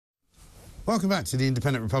Welcome back to the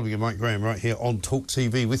Independent Republican, Mike Graham, right here on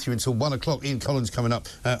TalkTV, with you until 1 o'clock. Ian Collins coming up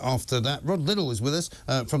after that. Rod Liddle is with us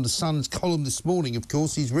from the Sun's column this morning, of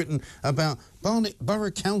course. He's written about Barnet Borough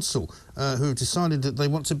Council, who have decided that they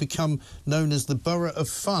want to become known as the Borough of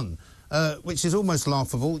Fun, which is almost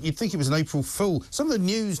laughable. You'd think it was an April Fool. Some of the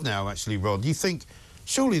news now, actually, Rod, you think,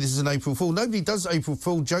 surely this is an April Fool. Nobody does April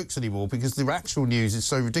Fool jokes anymore because the actual news is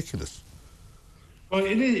so ridiculous. Well,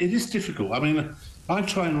 it is difficult. I mean, I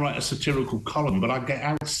try and write a satirical column, but I get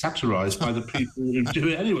out-satirised by the people who do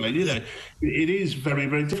it anyway. You know, it is very,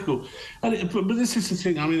 very difficult. But this is the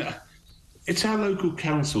thing. I mean, it's our local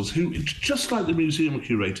councils who, just like the museum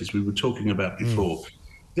curators we were talking about before,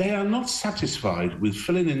 they are not satisfied with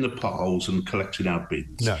filling in the potholes and collecting our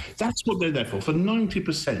bins. No. That's what they're there for. For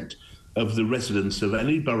 90% of the residents of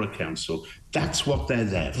any borough council, that's what they're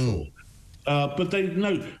there for. But they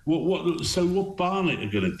know what Barnet are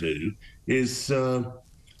going to do is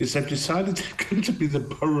they've decided they're going to be the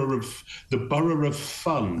borough of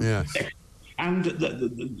fun. Yeah. And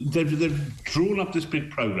they've drawn up this big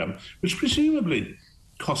programme, which presumably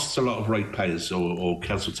costs a lot of ratepayers or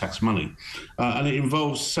council tax money, and it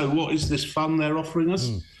involves. So, what is this fun they're offering us?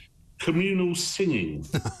 Communal singing.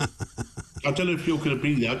 I don't know if you're going to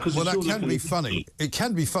be there. Well, that can be funny. It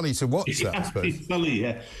can be funny to watch that, I suppose. It can be funny,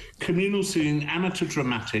 yeah. Communal singing, amateur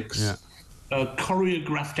dramatics,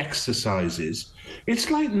 choreographed exercises. It's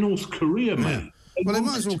like North Korea, mate. Well, they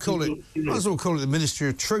might as well call it. Might as well call it the Ministry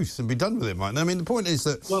of Truth and be done with it, mate. I mean, the point is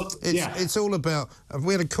that it's all about.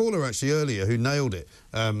 We had a caller actually earlier who nailed it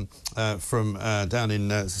from down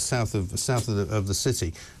in south of the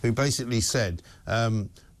city, who basically said.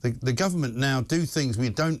 The government now do things we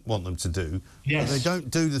don't want them to do, but they don't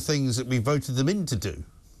do the things that we voted them in to do.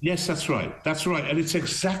 Yes, that's right. That's right. And it's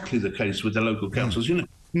exactly the case with the local councils. You know,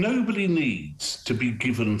 nobody needs to be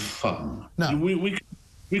given fun. No.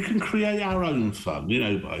 We can create our own fun, you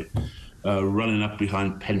know, by running up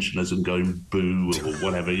behind pensioners and going boo or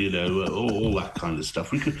whatever, you know, all that kind of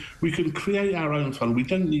stuff. We can create our own fun. We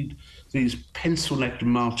don't need these pencil-necked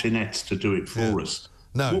martinets to do it for us.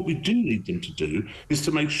 No. What we do need them to do is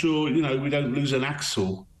to make sure, you know, we don't lose an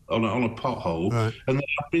axle on a pothole, and that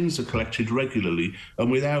our bins are collected regularly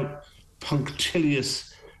and without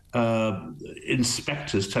punctilious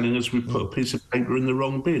inspectors telling us we put a piece of paper in the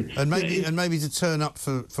wrong bin. And maybe to turn up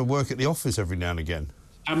for work at the office every now and again.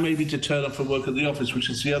 And maybe to turn up for work at the office, which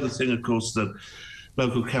is the other thing, of course, that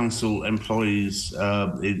local council employees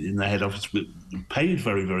in the head office paid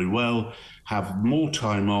very, very well, have more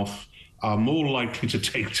time off, are more likely to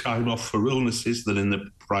take time off for illnesses than in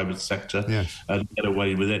the private sector and get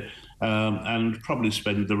away with it, and probably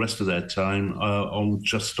spend the rest of their time on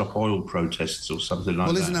Just Stop Oil protests or something like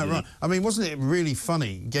that. Well, isn't that right? I mean, wasn't it really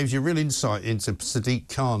funny? It gave you real insight into Sadiq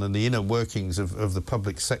Khan and the inner workings of the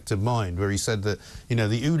public sector mind, where he said that, you know,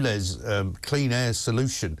 the ULEZ clean air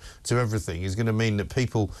solution to everything is going to mean that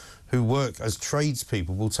people who work as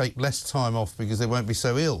tradespeople will take less time off because they won't be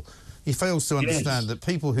so ill. He fails to understand that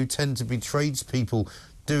people who tend to be tradespeople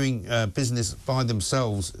doing business by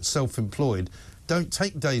themselves, self-employed, don't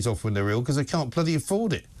take days off when they're ill because they can't bloody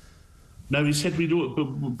afford it. No, he said we'd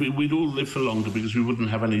all live for longer because we wouldn't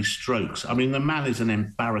have any strokes. I mean, the man is an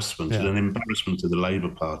embarrassment and an embarrassment to the Labour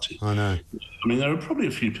Party. I know. I mean, there are probably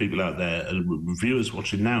a few people out there, and viewers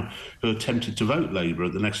watching now, who are tempted to vote Labour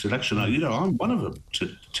at the next election. You know, I'm one of them, to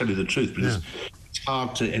tell you the truth, because it's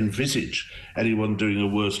hard to envisage anyone doing a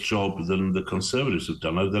worse job than the Conservatives have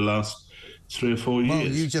done over the last 3 or 4 years. Well,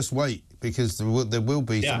 you just wait, because there will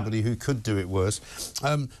be somebody who could do it worse.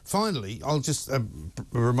 Finally, I'll just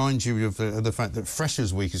remind you of the fact that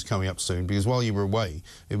Freshers' Week is coming up soon, because while you were away,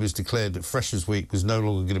 it was declared that Freshers' Week was no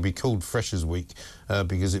longer going to be called Freshers' Week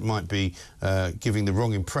because it might be giving the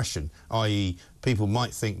wrong impression, i.e. people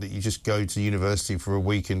might think that you just go to university for a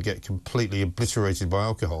week and get completely obliterated by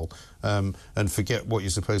alcohol and forget what you're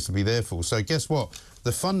supposed to be there for. So guess what?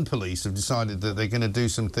 The fun police have decided that they're going to do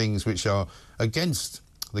some things which are against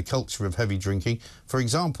the culture of heavy drinking. For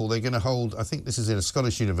example, they're going to hold, I think this is in a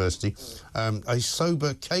Scottish university, a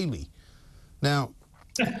sober ceilidh. Now,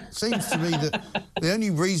 it seems to me that the only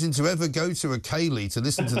reason to ever go to a ceilidh to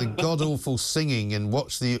listen to the god-awful singing and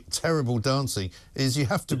watch the terrible dancing is you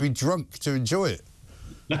have to be drunk to enjoy it.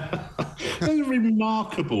 That's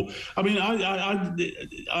remarkable. I mean,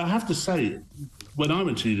 I have to say, when I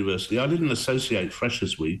went to university, I didn't associate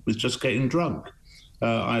Freshers' Week with just getting drunk.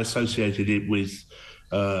 I associated it with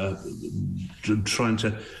trying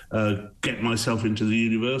to get myself into the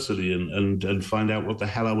university and find out what the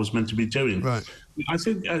hell I was meant to be doing. Right. I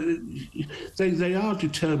think they are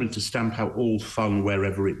determined to stamp out all fun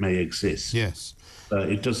wherever it may exist. Yes.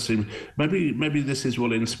 It does seem maybe this is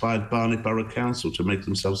what inspired Barnet Borough Council to make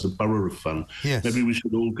themselves a borough of fun. Yes. Maybe we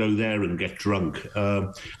should all go there and get drunk. I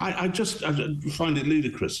find it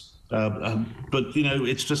ludicrous, but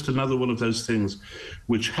it's just another one of those things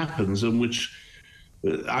which happens and which.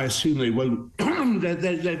 I assume they won't.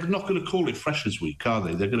 They're not going to call it Freshers' Week, are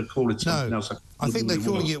they? They're going to call it something else. I think they're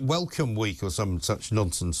calling it Welcome Week or some such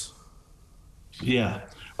nonsense. Yeah.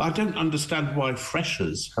 I don't understand why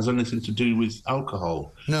Freshers has anything to do with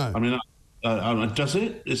alcohol. No. I mean, does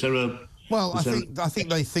it? Is there a... Well, I think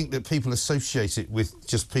they think that people associate it with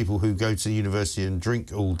just people who go to university and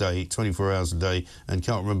drink all day, 24 hours a day, and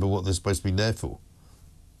can't remember what they're supposed to be there for.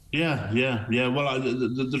 Yeah. Well,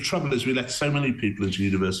 the trouble is we let so many people into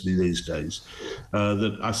university these days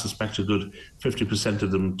that I suspect a good 50%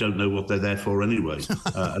 of them don't know what they're there for anyway,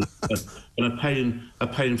 and are paying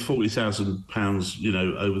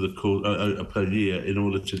 £40,000, over the course per year in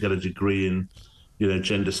order to get a degree in,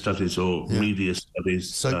 gender studies or media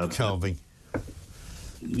studies, soap carving.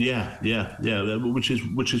 Yeah, which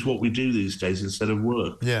is what we do these days instead of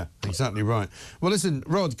work. Yeah, exactly right. Well, listen,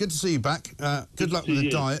 Rod, good to see you back. Good luck with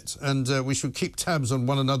the diet, and we shall keep tabs on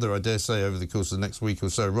one another, I dare say, over the course of the next week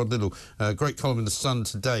or so. Rod Liddle, great column in The Sun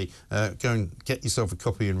today. Go and get yourself a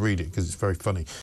copy and read it, because it's very funny.